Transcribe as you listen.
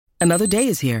Another day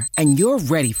is here, and you're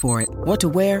ready for it. What to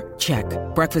wear? Check.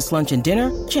 Breakfast, lunch, and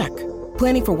dinner? Check.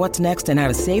 Planning for what's next and how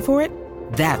to save for it?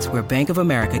 That's where Bank of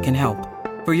America can help.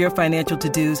 For your financial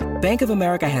to-dos, Bank of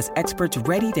America has experts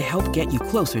ready to help get you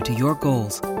closer to your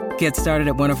goals. Get started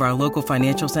at one of our local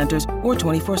financial centers or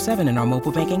 24/7 in our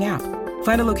mobile banking app.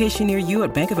 Find a location near you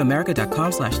at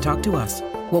bankofamerica.com/talktous.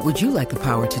 What would you like the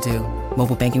power to do?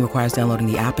 Mobile banking requires downloading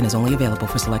the app and is only available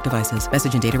for select devices.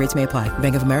 Message and data rates may apply.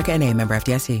 Bank of America N.A., member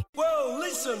FDIC. Well,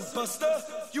 listen, Buster,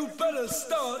 you better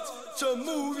start to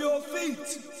move your feet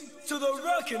to the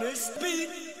rockin'est beat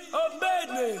of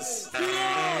madness.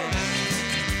 Yeah!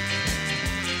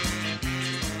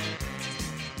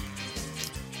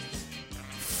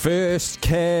 First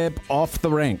cab off the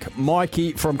rank.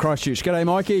 Mikey from Christchurch. G'day,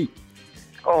 Mikey.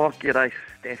 Oh, g'day,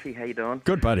 Staffy. How you doing?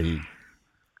 Good, buddy.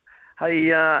 Hey,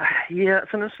 yeah,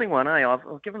 it's an interesting one, eh?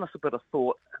 I've given this a bit of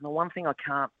thought, and the one thing I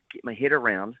can't get my head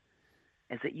around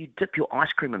is that you dip your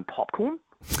ice cream in popcorn.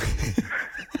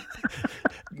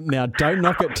 Now, don't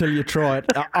knock it till you try it.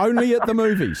 Only at the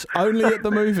movies. Only at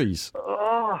the movies.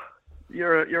 Oh,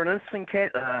 you're an interesting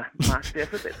cat, Mark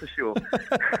Stafford, that's for sure.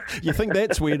 You think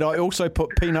that's weird? I also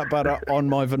put peanut butter on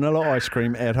my vanilla ice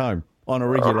cream at home on a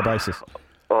regular basis.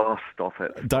 Oh, stop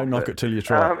it. Don't knock it till you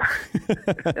try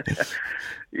it.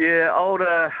 Yeah,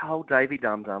 old Davey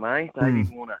Dum Dum, eh? Davey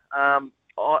Warner.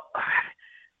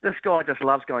 This guy just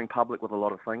loves going public with a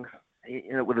lot of things,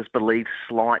 with his beliefs,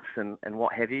 slights, and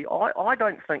what have you. I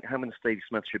don't think him and Steve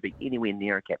Smith should be anywhere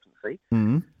near a captaincy.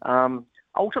 Mm-hmm.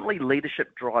 Ultimately,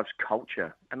 leadership drives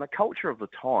culture, and the culture of the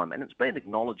time, and it's been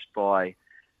acknowledged by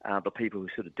the people who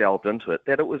sort of delved into it,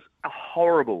 that it was a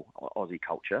horrible Aussie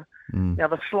culture. Now,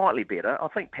 they're slightly better. I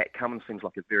think Pat Cummins seems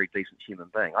like a very decent human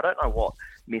being. I don't know what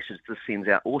message this sends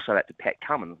out also out to Pat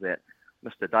Cummins that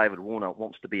Mr. David Warner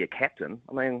wants to be a captain.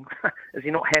 I mean, is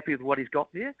he not happy with what he's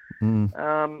got there?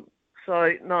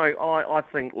 So, no, I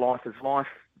think life is life.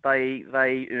 They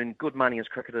earn good money as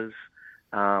cricketers.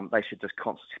 They should just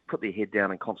put their head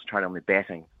down and concentrate on their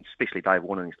batting, especially Dave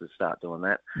Warner needs to start doing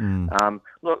that.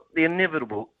 Look, the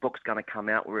inevitable book's going to come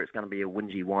out where it's going to be a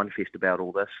whingy wine fest about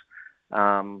all this.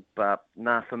 But,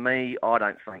 for me, I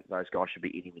don't think those guys should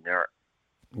be anywhere near it.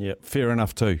 Yeah, fair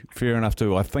enough too.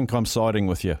 I think I'm siding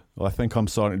with you. I don't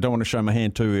want to show my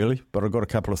hand too early, but I've got a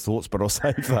couple of thoughts, but I'll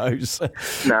save those.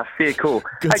 Fair call.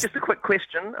 Good. Hey, just a quick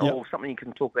question, or something you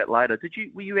can talk about later.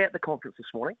 Were you at the conference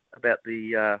this morning about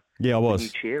the I was. The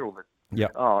new chair or the? Yeah.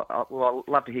 Oh, well,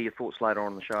 I'd love to hear your thoughts later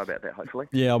on in the show about that, hopefully.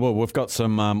 Yeah, well, we've got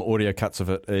some audio cuts of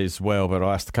it as well, but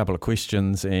I asked a couple of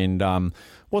questions and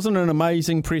wasn't an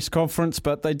amazing press conference,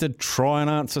 but they did try and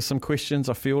answer some questions,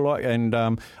 I feel like, and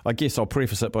I guess I'll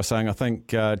preface it by saying I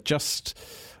think I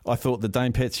thought the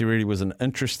Dame Patsy Reedy was an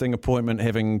interesting appointment,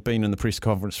 having been in the press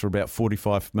conference for about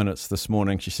 45 minutes this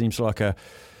morning. She seems like a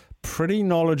pretty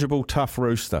knowledgeable, tough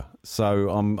rooster, so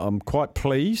I'm quite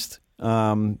pleased.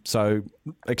 So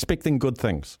expecting good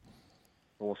things.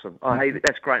 Awesome. Oh, hey,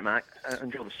 that's great, Mark.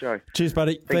 Enjoy the show. Cheers,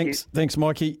 buddy. Thanks,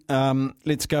 Mikey.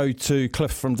 Let's go to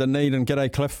Cliff from Dunedin.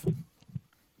 G'day, Cliff.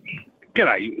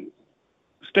 G'day,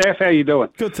 Staff. How you doing?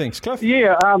 Good, thanks, Cliff.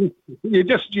 Yeah. You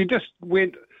just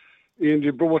went and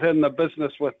you brought in the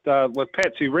business with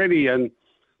Patsy Reedy and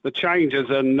the changes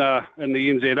in the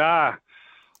NZR.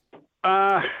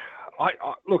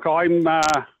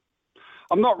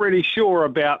 I'm not really sure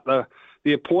about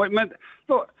the appointment.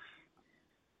 Look,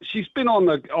 she's been on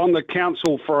the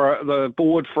council for the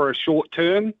board for a short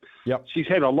term. Yep. She's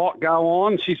had a lot go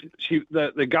on.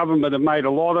 The government have made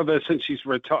a lot of her since she's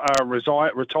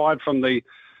retired from the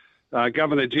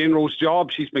Governor General's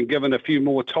job. She's been given a few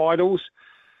more titles.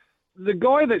 The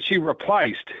guy that she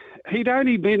replaced, he'd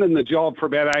only been in the job for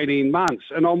about 18 months,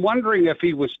 and I'm wondering if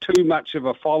he was too much of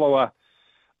a follower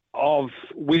of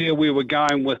where we were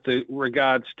going with the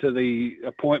regards to the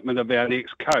appointment of our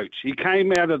next coach. He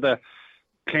came out of the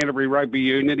Canterbury Rugby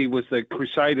Union. He was the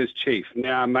Crusaders chief.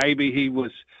 Now, maybe he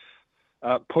was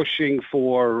pushing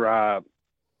for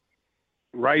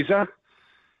Razor,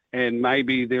 and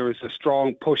maybe there was a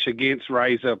strong push against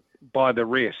Razor by the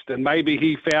rest. And maybe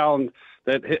he found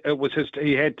that it was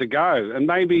he had to go. And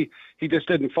maybe he just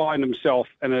didn't find himself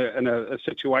in a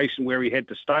situation where he had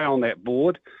to stay on that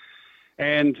board.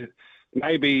 And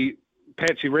maybe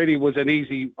Patsy Reedy was an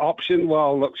easy option.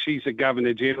 Well, look, she's a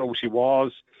Governor General. She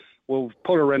was. We'll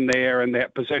put her in there in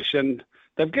that position.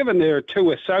 They've given her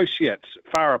two associates,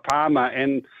 Farah Palmer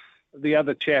and the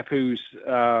other chap who's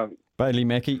Bailey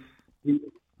Mackey.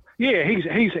 Yeah,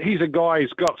 he's a guy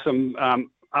who's got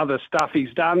some other stuff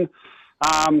he's done,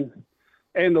 and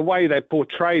the way they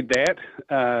portrayed that,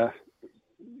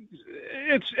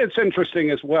 it's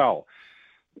interesting as well.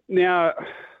 Now,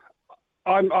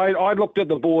 I looked at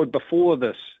the board before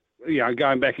this,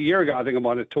 going back a year ago. I think I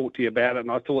might have talked to you about it,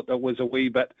 and I thought that was a wee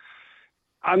bit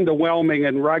underwhelming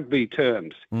in rugby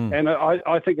terms. And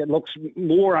I think it looks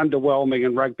more underwhelming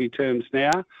in rugby terms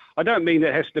now. I don't mean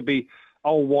it has to be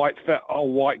old white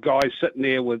guys sitting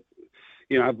there with,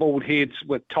 bald heads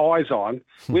with ties on.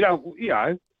 We don't,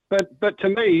 but to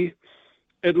me,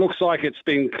 it looks like it's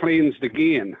been cleansed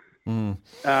again.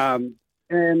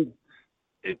 And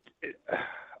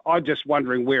I'm just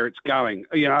wondering where it's going.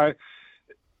 You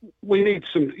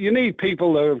need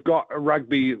people who have got a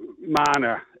rugby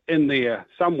mana in there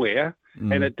somewhere,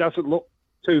 and it doesn't look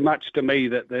too much to me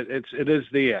that it is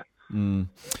there.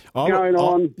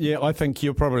 I think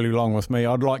you're probably along with me.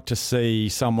 I'd like to see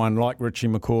someone like Richie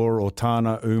McCaw or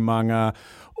Tana Umanga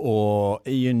or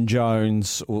Ian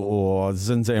Jones or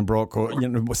Zinzan Brock or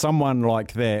someone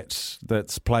like that's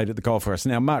played at the Gold Forest.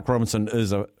 Now, Mark Robinson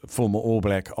is a former All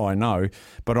Black, I know,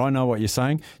 but I know what you're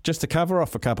saying. Just to cover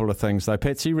off a couple of things, though,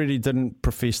 Patsy really didn't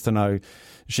profess to know.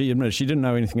 She admitted she didn't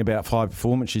know anything about high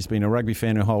performance. She's been a rugby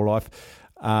fan her whole life.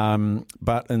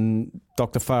 But in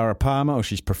Dr. Farah Palmer, or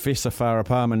she's Professor Farah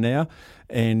Palmer now,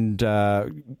 and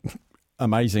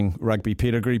amazing rugby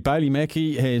pedigree. Bailey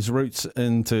Mackey has roots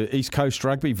into East Coast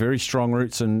rugby, very strong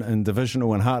roots in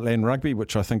divisional and heartland rugby,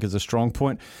 which I think is a strong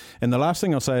point. And the last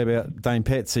thing I'll say about Dame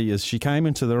Patsy is she came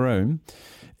into the room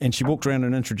and she walked around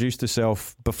and introduced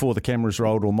herself before the cameras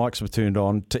rolled or mics were turned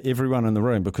on to everyone in the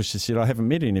room, because she said, I haven't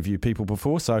met any of you people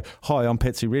before, so hi, I'm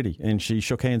Patsy Reddy. And she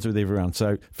shook hands with everyone.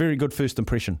 So very good first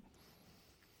impression.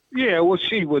 Yeah, well,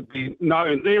 she would be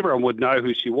known. Everyone would know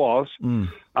who she was.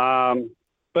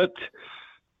 But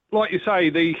like you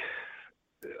say,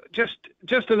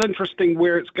 just an interesting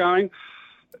where it's going.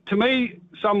 To me,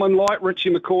 someone like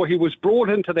Richie McCaw, he was brought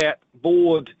into that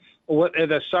board or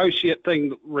an associate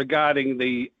thing regarding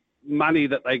the money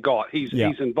that they got. He's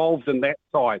involved in that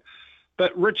side.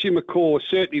 But Richie McCaw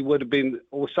certainly would have been,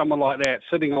 or someone like that,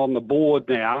 sitting on the board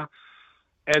now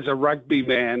as a rugby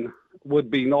man would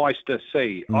be nice to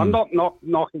see. I'm not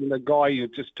knocking the guy you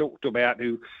just talked about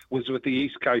who was with the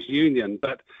East Coast Union,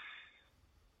 but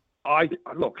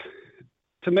look,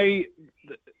 to me,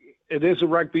 it is a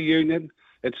rugby union.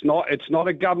 It's not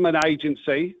a government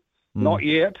agency, not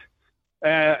yet.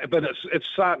 But it's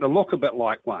starting to look a bit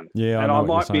like one. Yeah, and I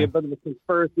might be a bit of a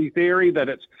conspiracy theory that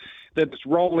it's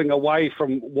rolling away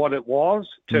from what it was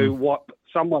to what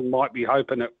someone might be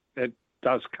hoping it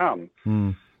does come.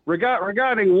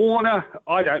 Regarding Warner,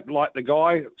 I don't like the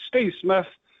guy. Steve Smith,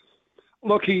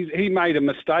 look, he made a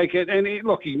mistake, and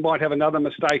he might have another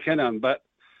mistake in him, but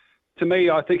to me,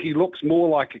 I think he looks more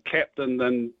like a captain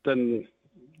than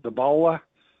the bowler.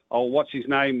 Oh, what's his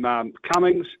name?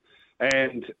 Cummings.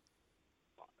 And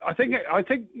I think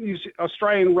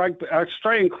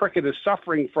Australian cricket is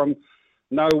suffering from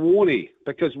no Warnie,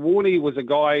 because Warnie was a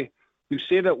guy who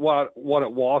said it what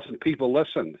it was and people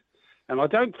listened. And I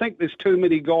don't think there's too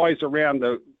many guys around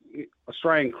the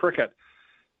Australian cricket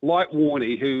like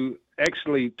Warnie who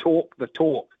actually talk the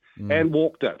talk and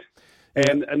walked it.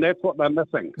 And that's what they're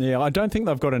missing. Yeah, I don't think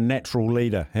they've got a natural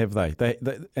leader, have they?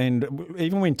 And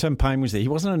even when Tim Payne was there, he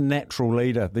wasn't a natural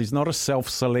leader. There's not a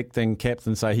self-selecting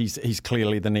captain, say he's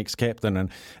clearly the next captain.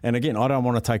 And again, I don't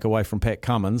want to take away from Pat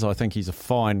Cummins. I think he's a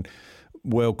fine,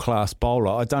 world-class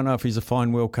bowler. I don't know if he's a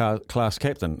fine, world-class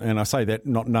captain. And I say that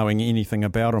not knowing anything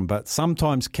about him. But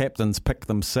sometimes captains pick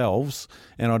themselves,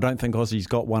 and I don't think Aussie's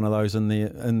got one of those in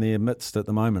their midst at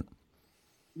the moment.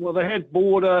 Well, they had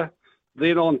Border,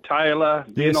 then on Taylor,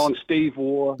 then on Steve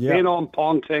Waugh, then on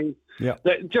Ponting. Yeah.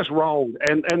 That just rolled.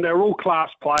 And they're all class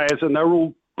players and they're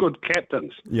all good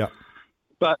captains. Yeah.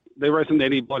 But there isn't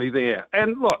anybody there.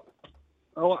 And look,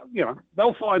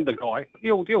 they'll find the guy.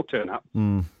 He'll turn up.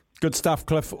 Good stuff,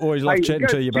 Cliff. Always love chatting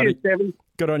to you, buddy. Cheers, Devin.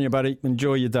 Good on you, buddy.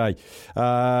 Enjoy your day.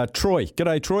 Troy.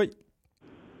 G'day, Troy.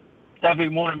 Staffy,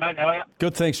 morning, mate. How are you?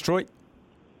 Good, thanks, Troy.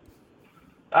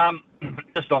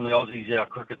 Just on the Aussies, our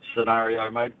cricket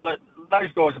scenario, mate. But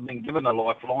those guys have been given a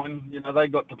lifeline. They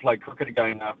got to play cricket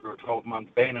again after a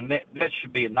 12-month ban, and that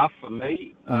should be enough for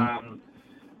me.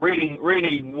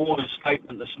 Reading Warner's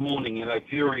statement this morning,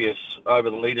 furious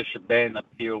over the leadership ban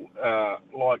appeal,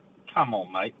 come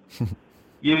on, mate.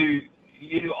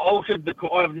 You altered the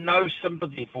course. I have no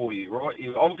sympathy for you, right?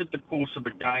 You altered the course of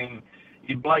a game.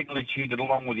 You blatantly cheated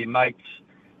along with your mates.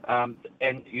 And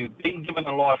you've been given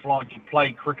a lifeline to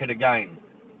play cricket again.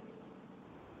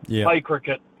 Yeah. Play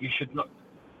cricket. You should not.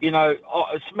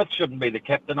 Smith shouldn't be the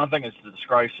captain. I think it's a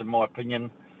disgrace, in my opinion.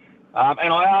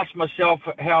 And I asked myself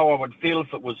how I would feel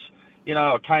if it was,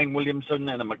 a Kane Williamson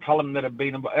and a McCullum that had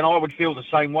been, and I would feel the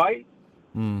same way.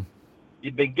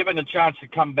 You'd been given a chance to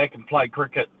come back and play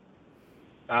cricket.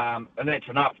 and that's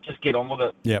enough. Just get on with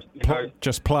it. Yep.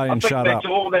 Just play and shut up.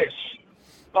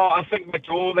 I think that's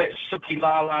all that sicky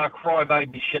la la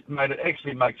crybaby shit, mate. It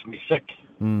actually makes me sick.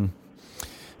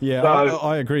 Yeah, so,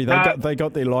 I agree. They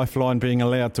got their lifeline being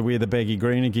allowed to wear the baggy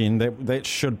green again. That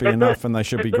should be enough, and they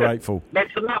should be grateful.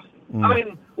 That's enough. I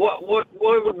mean, why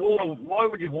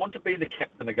would you want to be the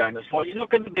captain again? It's like you're not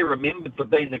going to be remembered for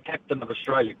being the captain of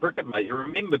Australia cricket, mate. You're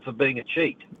remembered for being a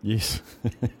cheat. Yes.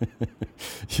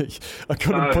 I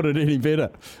couldn't put it any better.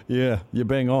 Yeah, you're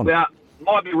bang on. Yeah,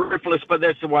 might be ruthless, but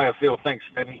that's the way I feel. Thanks,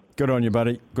 Staffy. Good on you,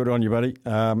 buddy.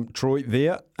 Troy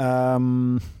there.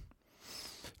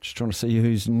 Just trying to see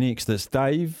who's next. It's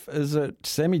Dave. Is it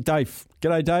Sammy? Dave.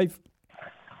 G'day, Dave.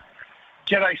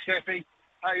 G'day, Staffy.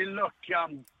 Hey, look,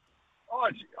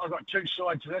 I've got two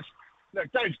sides to this.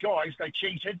 Look, those guys, they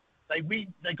cheated. They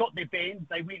got their ban.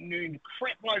 They went and earned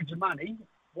crap loads of money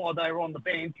while they were on the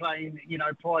ban playing,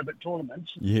 private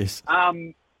tournaments. Yes.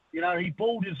 He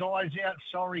bawled his eyes out.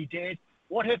 Sorry, Dad.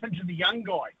 What happened to the young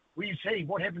guy? Where's he?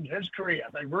 What happened to his career?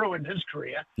 They ruined his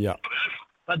career. Yeah.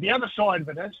 But the other side of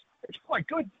it is, it's quite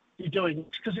good you're doing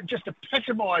this because it just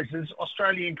epitomises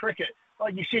Australian cricket.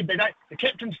 Like you said, the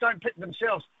captains don't pick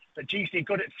themselves, but geez, they're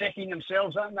good at sacking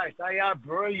themselves, aren't they? They are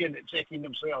brilliant at sacking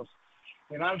themselves.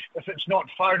 If it's not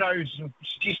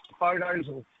suggested photos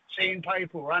or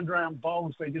sandpaper or underarm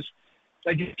bowls, they just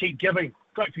keep giving.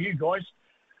 Great for you guys.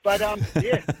 But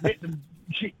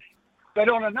but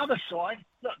on another side,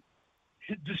 look,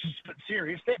 this is a bit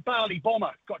serious. That Bali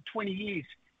bomber got 20 years.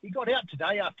 He got out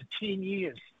today after 10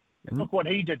 years. And look what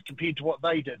he did compared to what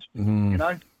they did.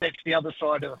 That's the other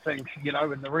side of the thing,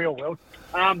 in the real world.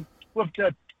 With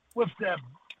the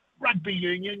rugby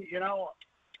union, I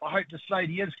hope this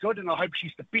lady is good, and I hope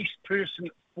she's the best person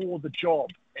for the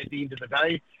job at the end of the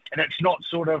day. And it's not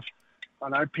sort of, I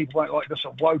know people won't like this,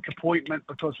 a woke appointment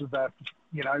because of the,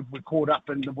 we're caught up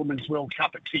in the Women's World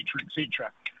Cup, et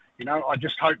cetera. I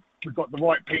just hope we've got the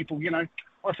right people,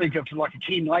 I think of like a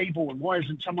Ken Label, and why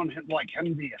isn't someone like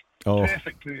him there? Oh,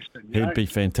 perfect person. He'd be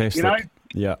fantastic.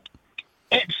 Yeah.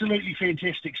 Absolutely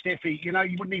fantastic, Staffy. You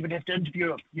wouldn't even have to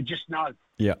interview him. You just know.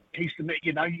 Yeah. He's the,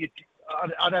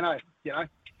 I don't know,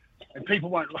 and people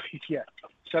won't like it, yeah.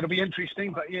 So it'll be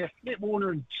interesting, but yeah, let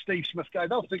Warner and Steve Smith go.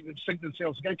 They'll sink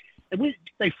themselves again. And when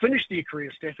they finish their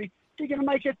career, Staffy, they're going to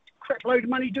make a crap load of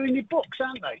money doing their books,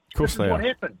 aren't they? Of course they are. What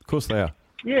happened. Of course they are.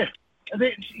 Yeah.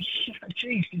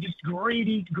 Geez, they're just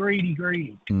greedy.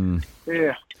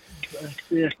 Yeah.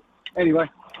 Yeah. Anyway.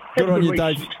 Good on you,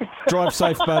 Dave. Drive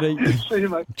safe, buddy. See you,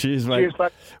 mate. Cheers, mate. Cheers,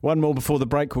 mate. One more before the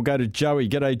break. We'll go to Joey.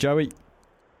 G'day, Joey.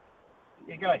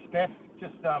 Yeah, g'day, Steph.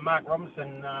 Just Mark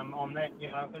Robinson on that.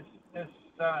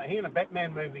 He in a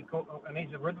Batman movie called, and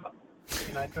he's a Riddler.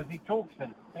 Because he talks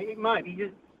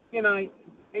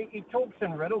he talks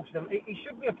in riddles. He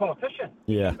should be a politician.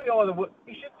 Yeah.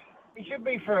 He should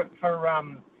be for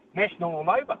National or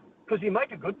Labour because he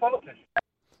make a good politician.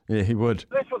 Yeah, he would.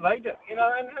 That's what they do, and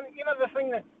the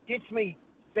thing that gets me,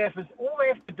 Steph, is all they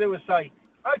have to do is say,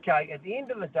 okay, at the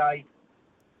end of the day,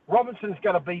 Robinson's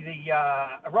going to be the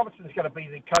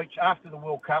coach after the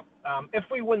World Cup. If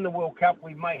we win the World Cup,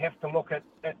 we may have to look at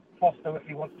Foster if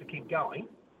he wants to keep going.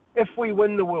 If we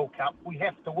win the World Cup, we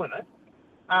have to win it.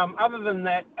 Other than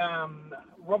that,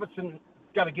 Robinson's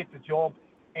going to get the job,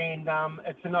 and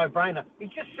it's a no-brainer. He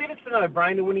just said it's a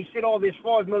no-brainer when he said, there's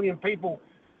 5 million people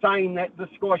saying that this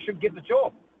guy should get the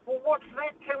job. Well, what's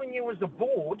that telling you as a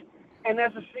board and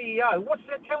as a CEO? What's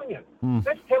that telling you?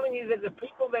 That's telling you that the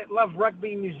people that love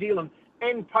rugby in New Zealand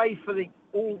and pay for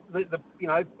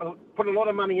put a lot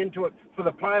of money into it for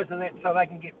the players and that so they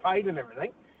can get paid and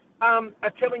everything,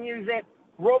 are telling you that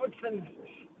Robinson's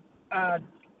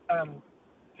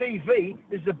CV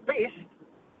is the best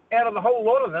out of the whole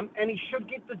lot of them, and he should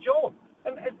get the job.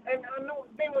 And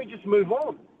then we just move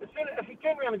on. If he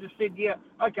turned around and just said, yeah,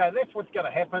 okay, that's what's going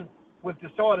to happen, we've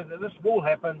decided that this will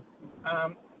happen,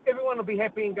 everyone will be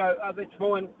happy and go, that's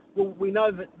fine. Well, we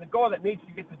know that the guy that needs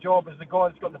to get the job is the guy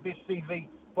that's got the best CV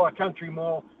by a country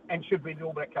mile and should be the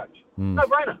All Black coach.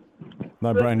 No-brainer.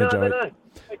 No-brainer, Joey. No.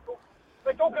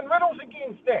 They're talking riddles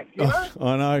again, Steph,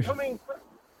 I know. I mean,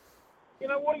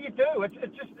 what do you do?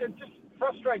 It just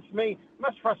frustrates me. It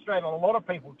must frustrate a lot of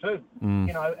people too. And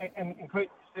including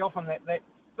myself on that they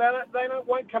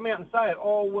won't come out and say it.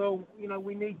 Oh well,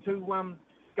 we need to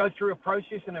go through a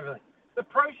process and everything. The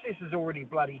process is already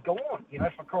bloody gone.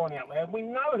 For crying out loud, we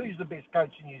know who's the best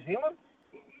coach in New Zealand.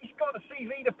 He's got a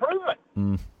CV to prove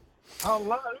it.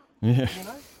 Hello. Yeah.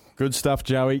 Good stuff,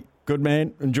 Joey. Good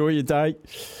man. Enjoy your day.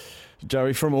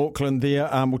 Joey from Auckland there.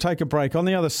 We'll take a break. On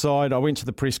the other side, I went to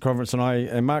the press conference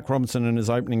and Mark Robinson in his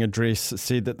opening address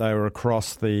said that they were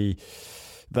across the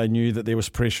they knew that there was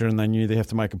pressure and they knew they have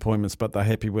to make appointments, but they're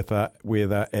happy with where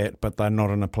they're at, but they're not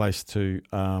in a place to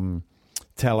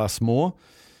tell us more.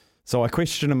 So I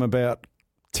questioned him about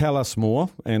tell us more,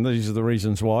 and these are the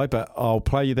reasons why, but I'll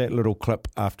play you that little clip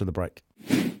after the break.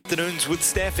 Afternoons with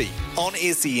Staffy on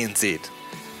SENZ.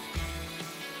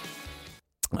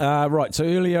 Right, so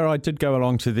earlier I did go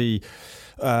along to the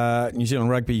New Zealand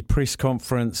Rugby press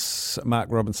conference. Mark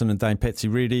Robinson and Dame Patsy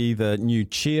Reddy, the new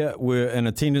chair, were in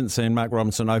attendance, and Mark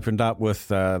Robinson opened up with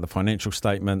the financial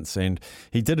statements, and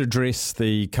he did address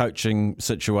the coaching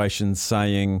situation,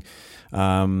 saying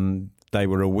they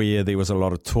were aware there was a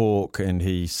lot of talk, and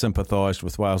he sympathised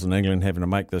with Wales and England having to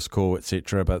make this call,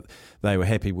 etc., but they were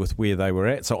happy with where they were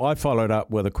at. So I followed up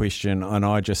with a question, and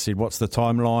I just said, what's the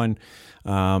timeline?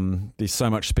 There's so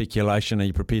much speculation. Are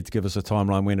you prepared to give us a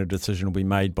timeline when a decision will be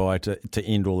made by to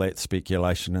end all that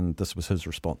speculation? And this was his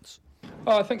response.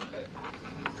 Oh, I think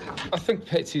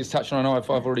Patsy has touched on. I know I've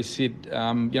already said,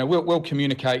 we'll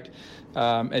communicate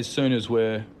as soon as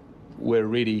we're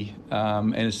ready,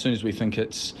 and as soon as we think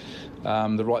it's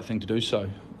the right thing to do so.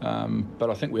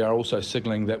 But I think we are also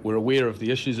signalling that we're aware of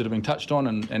the issues that have been touched on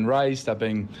and raised. They're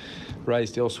being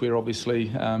raised elsewhere, obviously,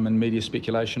 in media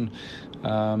speculation.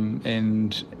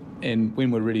 And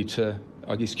when we're ready to,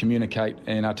 I guess, communicate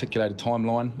and articulate a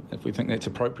timeline, if we think that's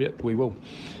appropriate, we will.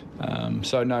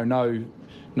 So no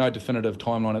definitive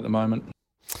timeline at the moment.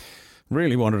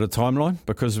 Really wanted a timeline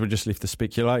because we're just left to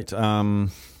speculate. And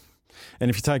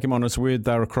if you take him on his word,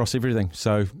 they're across everything.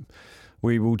 So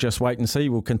we will just wait and see.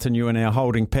 We'll continue in our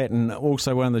holding pattern.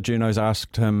 Also, one of the Junos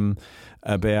asked him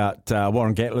about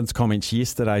Warren Gatlin's comments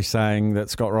yesterday saying that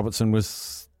Scott Robertson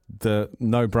was the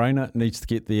no-brainer, needs to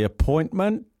get the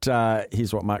appointment.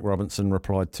 Here's what Mark Robinson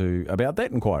replied to about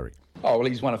that inquiry. Oh, well,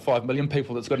 he's one of 5 million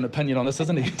people that's got an opinion on this,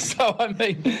 isn't he? So, I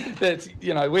mean, that's,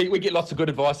 we get lots of good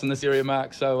advice in this area,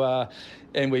 Mark. So,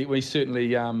 and we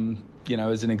certainly,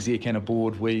 as an exec and a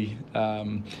board, we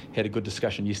had a good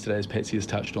discussion yesterday, as Patsy has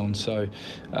touched on. So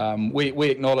we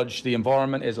acknowledge the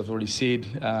environment, as I've already said.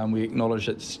 We acknowledge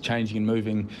it's changing and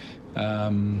moving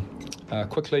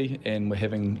quickly, and we're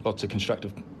having lots of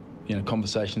constructive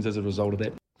conversations as a result of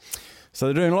that. So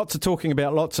they're doing lots of talking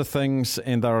about lots of things,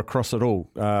 and they're across it all.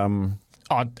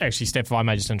 Actually, Steph, if I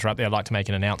may just interrupt there, I'd like to make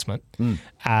an announcement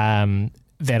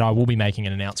that I will be making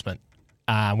an announcement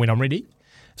when I'm ready.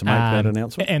 To make that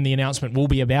announcement? And the announcement will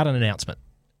be about an announcement.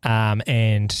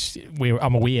 And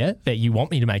I'm aware that you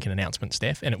want me to make an announcement,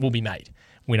 Steph, and it will be made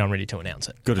when I'm ready to announce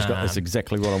it. Good, that's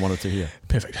exactly what I wanted to hear.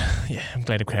 Perfect. Yeah, I'm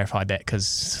glad I clarified that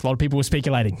because a lot of people were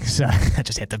speculating, so I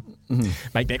just had to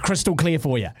make that crystal clear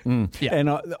for you. Yeah. And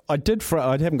I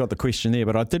haven't got the question there,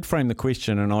 but I did frame the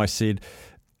question, and I said,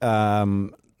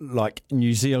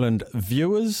 New Zealand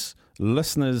viewers,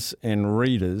 listeners and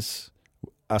readers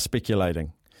are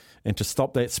speculating. And to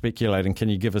stop that speculating, can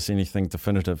you give us anything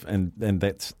definitive? And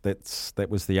that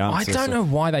was the answer. I don't know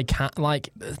why they can't.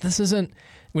 This isn't.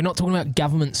 We're not talking about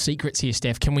government secrets here,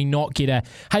 Steph. Can we not get a?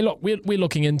 Hey, look, we're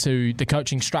looking into the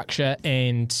coaching structure,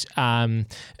 and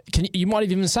you might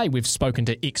even say we've spoken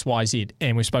to X, Y, Z,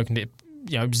 and we've spoken to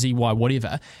Z, Y,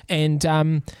 whatever, and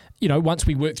once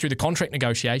we work through the contract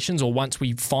negotiations or once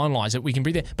we finalise it, we can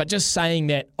breathe there. But just saying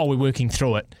that, we're working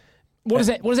through it. What does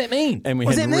that mean? And we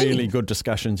had really good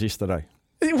discussions yesterday.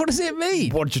 What does that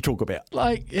mean? What did you talk about?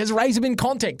 Has Razor been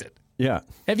contacted? Yeah.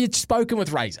 Have you spoken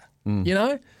with Razor?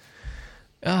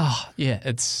 Oh, yeah,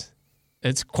 it's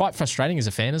quite frustrating as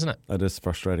a fan, isn't it? It is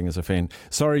frustrating as a fan.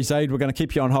 Sorry, Zaid, we're going to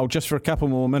keep you on hold just for a couple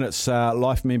more minutes.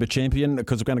 Life member champion,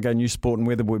 because we're going to go news, sport and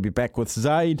weather. We'll be back with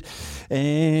Zaid.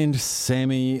 And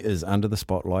Sammy is under the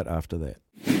spotlight after that.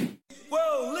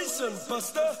 Well, listen,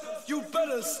 Buster, you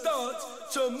better start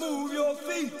to move your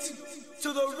feet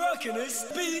to the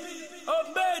rockin'est beat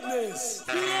of madness.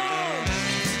 Yeah!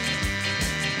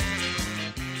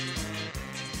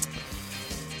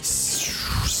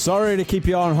 Sorry to keep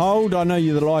you on hold. I know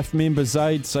you're the life member,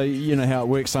 Zaid, so you know how it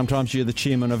works. Sometimes you're the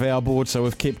chairman of our board, so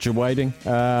we've kept you waiting.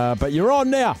 But you're on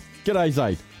now. G'day,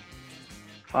 Zaid.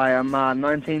 Hi, I'm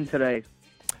 19 today.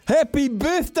 Happy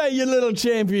birthday, you little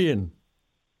champion.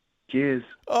 Cheers.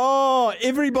 Oh,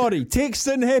 everybody, text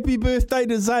in happy birthday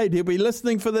to Zaid. He'll be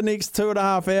listening for the next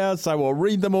 2.5 hours, so we'll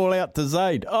read them all out to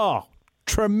Zaid. Oh,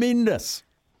 tremendous.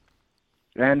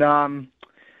 And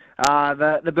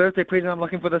the birthday present I'm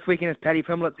looking for this weekend is Paddy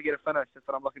Pimblett to get a finish. That's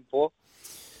what I'm looking for.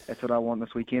 That's what I want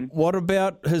this weekend. What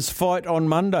about his fight on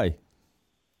Monday?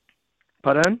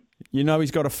 Pardon?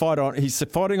 He's got a fight on. He's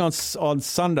fighting on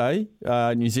Sunday,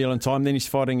 New Zealand time. Then he's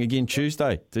fighting again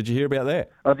Tuesday. Did you hear about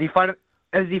that? Oh,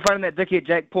 is he fighting that dickhead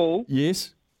Jake Paul?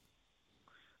 Yes.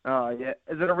 Oh, yeah.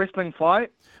 Is it a wrestling fight?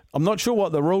 I'm not sure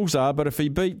what the rules are, but if he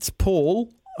beats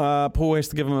Paul, Paul has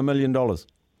to give him $1 million. Well,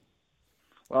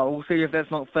 we'll see if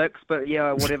that's not fixed, but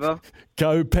yeah, whatever.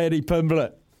 Go Paddy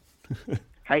Pimblett.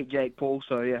 Hate Jake Paul,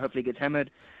 so yeah, hopefully he gets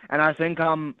hammered. And I think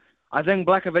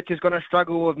Blakovic is going to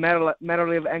struggle with Madalev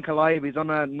Ankalaev. He's on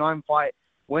a 9-fight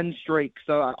win streak,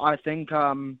 so I think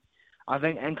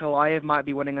Ankalaev might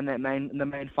be winning in the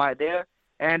main fight there.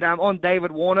 And on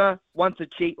David Warner, once a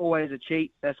cheat, always a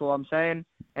cheat. That's all I'm saying.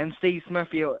 And Steve Smith,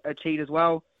 you're a cheat as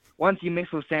well. Once you mess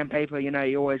with sandpaper,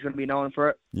 you're always going to be known for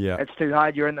it. Yeah, it's too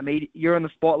hard. You're in the media, you're in the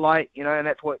spotlight, and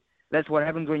that's what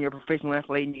happens when you're a professional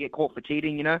athlete and you get caught for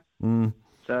cheating.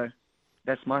 So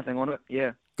that's my thing on it.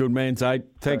 Yeah. Good man, Zaid.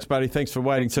 Thanks, buddy. Thanks for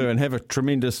waiting too, and have a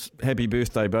tremendous happy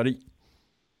birthday, buddy.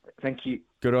 Thank you.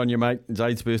 Good on you, mate.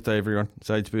 Zaid's birthday, everyone.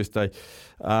 Zaid's birthday.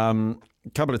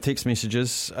 Couple of text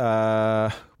messages.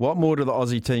 What more do the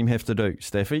Aussie team have to do,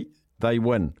 Staffy? They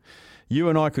win. You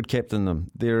and I could captain them.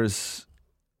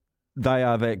 They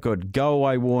are that good. Go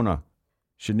away, Warner.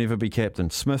 Should never be captain.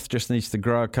 Smith just needs to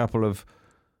grow a couple of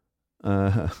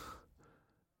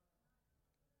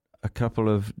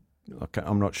okay,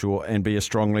 I'm not sure, and be a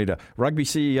strong leader. Rugby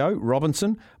CEO,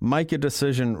 Robinson, make a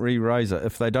decision, Razor.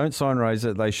 If they don't sign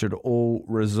Razor, they should all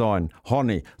resign.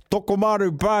 Hone,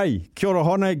 Tokomaru Bay. Kia ora,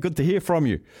 Hone, good to hear from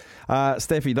you.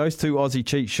 Staffy, those two Aussie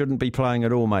cheats shouldn't be playing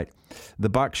at all, mate. The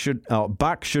Buck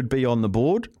should be on the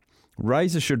board.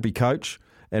 Razor should be coach.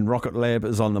 And Rocket Lab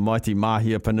is on the mighty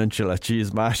Mahia Peninsula.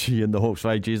 Cheers, Marshy in the Hawke's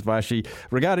Bay. Cheers, Marshy.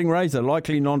 Regarding Razor,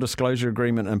 likely non-disclosure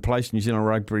agreement in place. New Zealand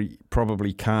Rugby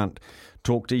probably can't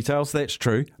talk details. That's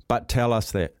true, but tell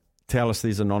us that. Tell us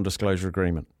there's a non-disclosure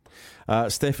agreement.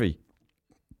 Staffy,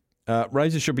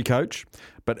 Razor should be coach,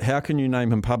 but how can you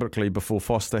name him publicly before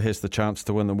Foster has the chance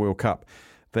to win the World Cup?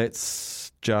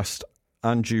 That's just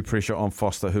undue pressure on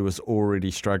Foster, who is already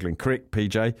struggling. Correct,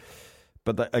 PJ.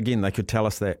 But again, they could tell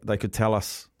us that. They could tell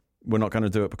us we're not going to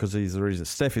do it because of these reasons.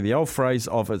 Staffy, the old phrase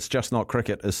of it's just not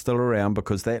cricket is still around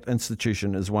because that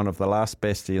institution is one of the last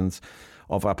bastions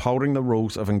of upholding the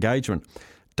rules of engagement.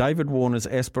 David Warner's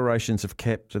aspirations of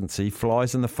captaincy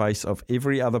flies in the face of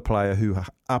every other player who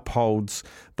upholds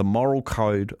the moral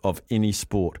code of any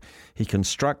sport. He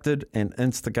constructed and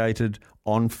instigated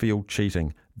on-field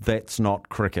cheating. That's not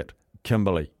cricket.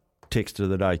 Kimberley. Text of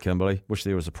the day, Kimberley. Wish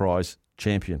there was a prize.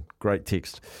 Champion. Great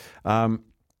text.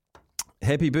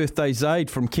 Happy birthday, Zaid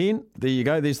from Ken. There you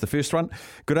go. There's the first one.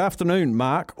 Good afternoon,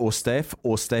 Mark or Staff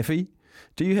or Staffy.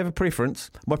 Do you have a preference?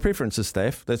 My preference is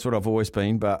Staff. That's what I've always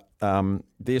been. But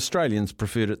the Australians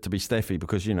preferred it to be Staffy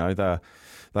because,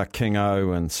 they're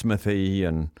Kingo and Smithy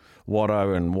and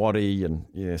Watto and Waddy, and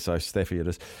so Staffy it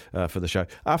is for the show.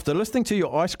 After listening to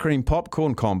your ice cream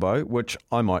popcorn combo, which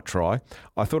I might try,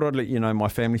 I thought I'd let you know my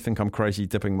family think I'm crazy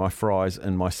dipping my fries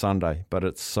in my sundae, but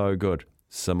it's so good.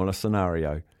 Similar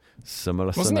scenario.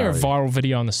 Wasn't there a viral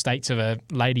video in the States of a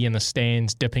lady in the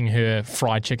stands dipping her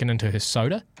fried chicken into her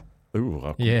soda? Ooh,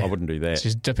 I wouldn't do that.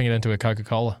 She's dipping it into a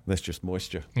Coca-Cola. That's just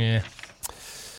moisture. Yeah.